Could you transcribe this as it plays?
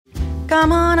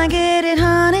Come on and get it,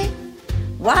 honey,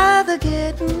 while the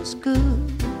getting's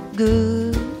good,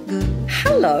 good, good.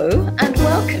 Hello and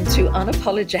welcome to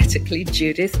Unapologetically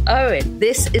Judith Owen.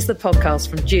 This is the podcast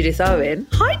from Judith Owen.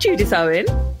 Hi, Judith Owen.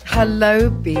 Hello,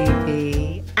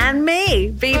 BB. And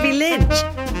me, BB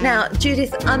Lynch. Now,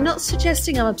 Judith, I'm not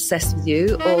suggesting I'm obsessed with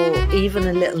you or even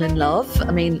a little in love.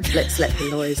 I mean, let's let the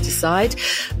lawyers decide.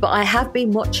 But I have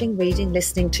been watching, reading,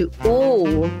 listening to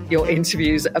all your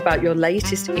interviews about your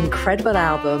latest incredible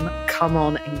album, Come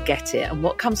On and Get It. And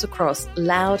what comes across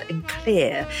loud and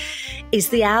clear is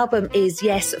the album is,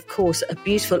 yes, of course, a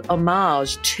beautiful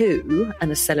homage to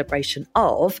and a celebration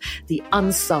of the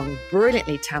unsung,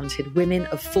 brilliantly talented women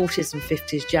of 40s and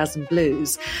 50s jazz and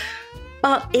blues.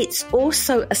 But it's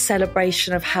also a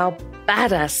celebration of how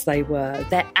badass they were,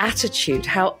 their attitude,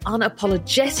 how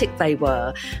unapologetic they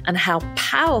were, and how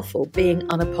powerful being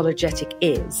unapologetic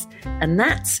is. And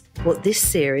that's what this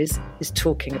series is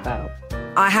talking about.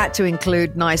 I had to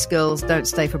include Nice Girls Don't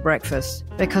Stay for Breakfast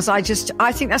because I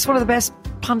think that's one of the best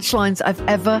punchlines I've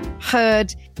ever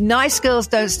heard. Nice girls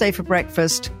don't stay for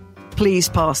breakfast. Please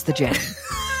pass the gin.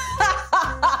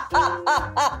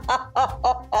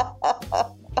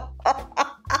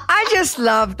 I just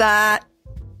love that.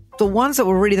 The ones that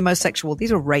were really the most sexual,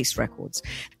 these were race records.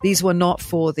 These were not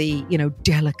for the,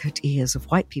 delicate ears of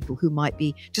white people who might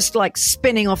be just like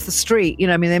spinning off the street.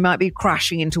 They might be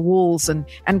crashing into walls and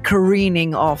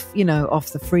careening off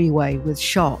the freeway with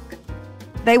shock.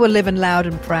 They were living loud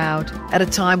and proud at a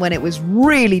time when it was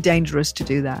really dangerous to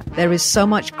do that. There is so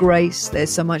much grace.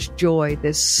 There's so much joy.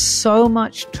 There's so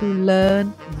much to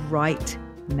learn right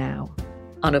now.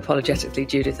 Unapologetically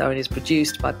Judith Owen is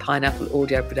produced by Pineapple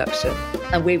Audio Production.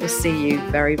 And we will see you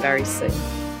very, very soon.